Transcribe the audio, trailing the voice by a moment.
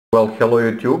Well, hello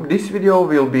YouTube. This video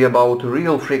will be about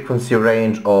real frequency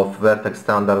range of Vertex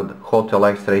standard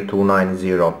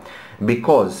HX290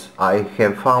 because I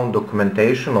have found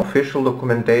documentation, official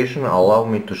documentation, allow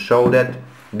me to show that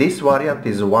this variant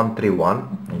is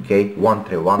 131, okay,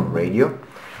 131 radio.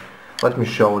 Let me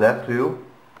show that to you.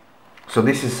 So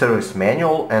this is service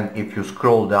manual, and if you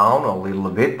scroll down a little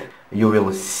bit, you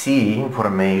will see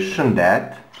information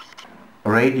that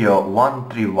radio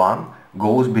 131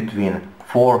 goes between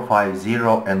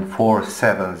 450 and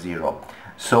 470.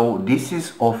 So this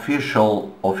is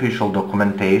official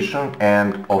documentation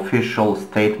and official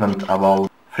statement about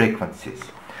frequencies.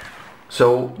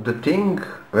 So the thing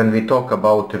when we talk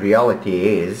about reality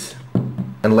is,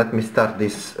 and let me start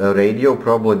this radio,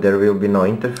 probably there will be no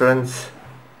interference.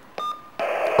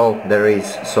 Oh, there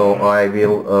is, so I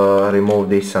will remove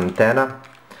this antenna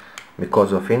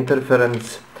because of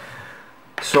interference.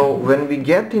 So when we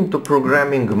get into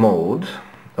programming mode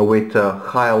with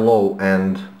high, low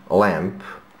and lamp,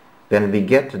 when we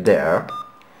get there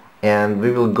and we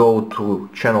will go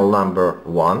to channel number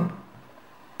 1,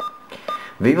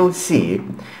 we will see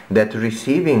that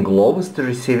lowest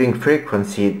receiving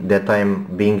frequency that I'm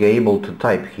being able to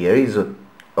type here is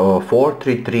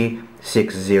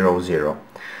 433600.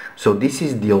 So this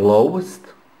is the lowest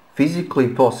physically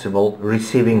possible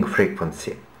receiving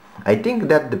frequency. I think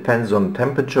that depends on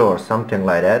temperature or something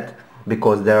like that,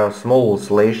 because there are small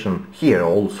oscillation here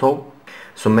also.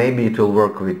 So maybe it will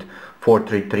work with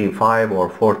 4335 or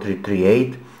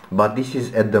 4338, but this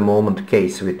is at the moment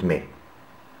case with me.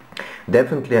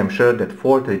 Definitely I'm sure that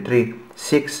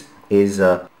 4336 is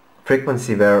a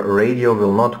frequency where radio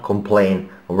will not complain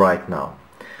right now.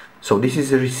 So this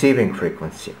is a receiving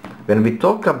frequency. When we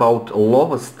talk about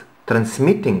lowest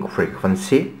transmitting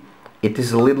frequency, it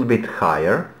is a little bit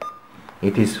higher.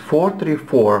 It is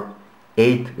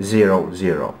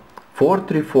 434800.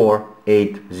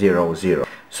 434800.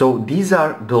 So these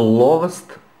are the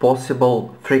lowest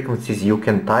possible frequencies you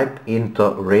can type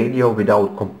into radio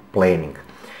without complaining.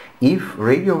 If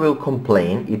radio will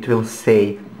complain, it will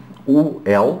say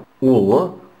UL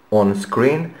on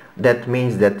screen. That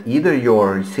means that either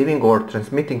your receiving or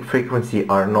transmitting frequency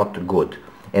are not good.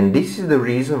 And this is the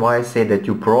reason why I say that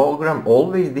you program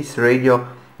always this radio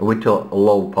with a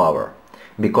low power,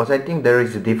 because I think there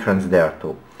is a difference there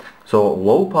too. So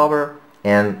low power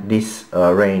and this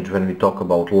range when we talk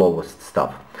about lowest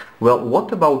stuff. Well,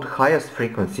 what about highest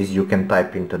frequencies you can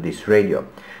type into this radio?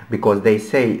 Because they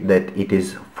say that it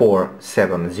is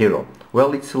 470.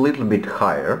 Well, it's a little bit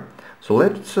higher. So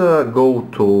let's go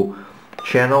to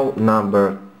channel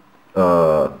number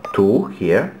 2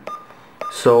 here.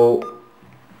 So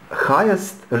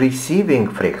highest receiving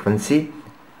frequency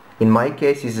in my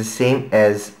case is the same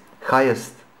as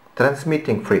highest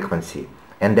transmitting frequency,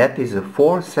 and that is a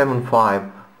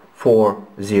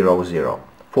 475400.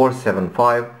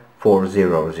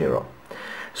 475400.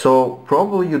 So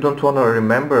probably you don't want to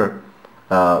remember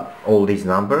all these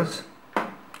numbers,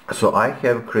 so I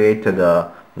have created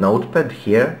a notepad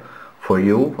here for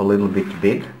you, a little bit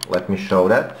big. Let me show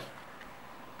that.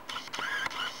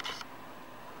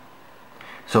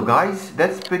 So guys,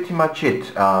 that's pretty much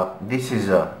it. This is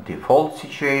a default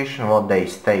situation, what they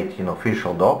state in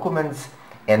official documents,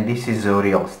 and this is the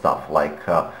real stuff, like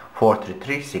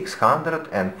 433600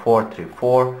 and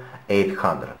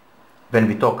 434800. When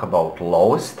we talk about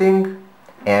lowest thing,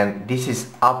 and this is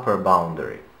upper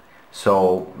boundary.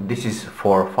 So this is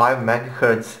for 5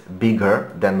 megahertz bigger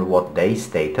than what they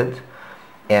stated,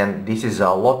 and this is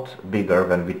a lot bigger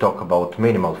when we talk about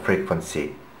minimal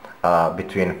frequency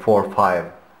between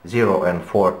 450 and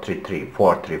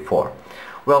 434.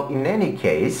 Well, in any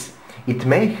case, it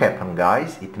may happen,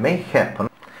 guys, it may happen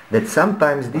that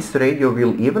sometimes this radio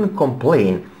will even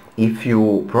complain if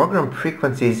you program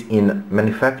frequencies in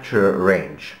manufacturer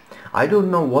range. I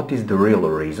don't know what is the real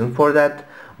reason for that,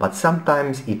 but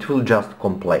sometimes it will just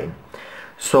complain.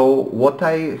 So what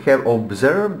I have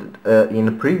observed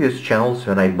in previous channels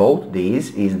when I bought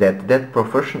these is that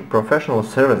professional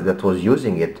service that was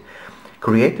using it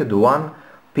created one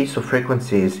piece of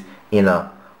frequencies in a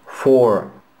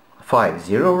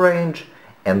 450 range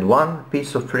and one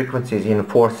piece of frequencies in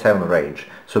 47 range.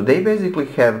 So they basically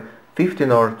have 15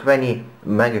 or 20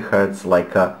 megahertz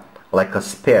like a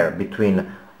spare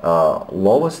between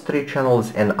lowest 3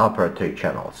 channels and upper 3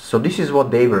 channels. So this is what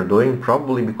they were doing,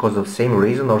 probably because of same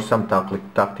reason or some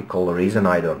tactical reason,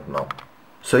 I don't know.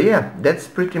 So yeah, that's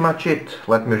pretty much it.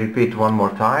 Let me repeat one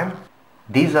more time.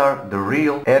 These are the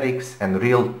real RX and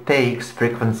real TX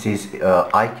frequencies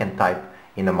I can type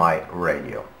in my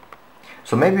radio.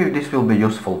 So maybe this will be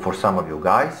useful for some of you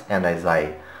guys, and as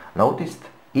I noticed,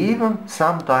 even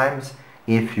sometimes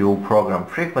if you program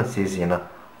frequencies in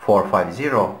 450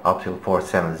 up till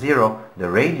 470, the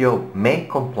radio may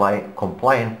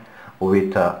comply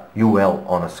with UL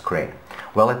on a screen.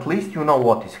 Well, at least you know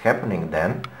what is happening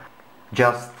then.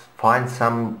 Just find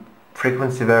some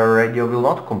frequency where radio will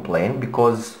not complain,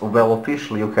 because, well,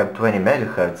 officially you have 20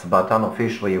 megahertz, but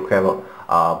unofficially you have,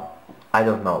 I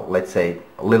don't know, let's say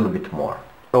a little bit more.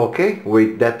 Okay,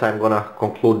 with that I'm gonna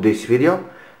conclude this video.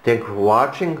 Thank you for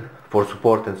watching, for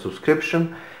support and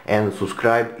subscription, and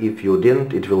subscribe if you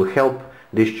didn't. It will help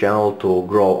this channel to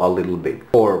grow a little bit.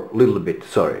 Or little bit,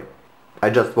 sorry. I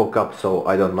just woke up, so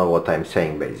I don't know what I'm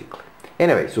saying basically.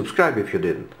 Anyway, subscribe if you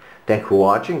didn't. Thank you for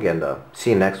watching, and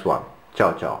see you next one.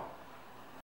 Ciao, ciao.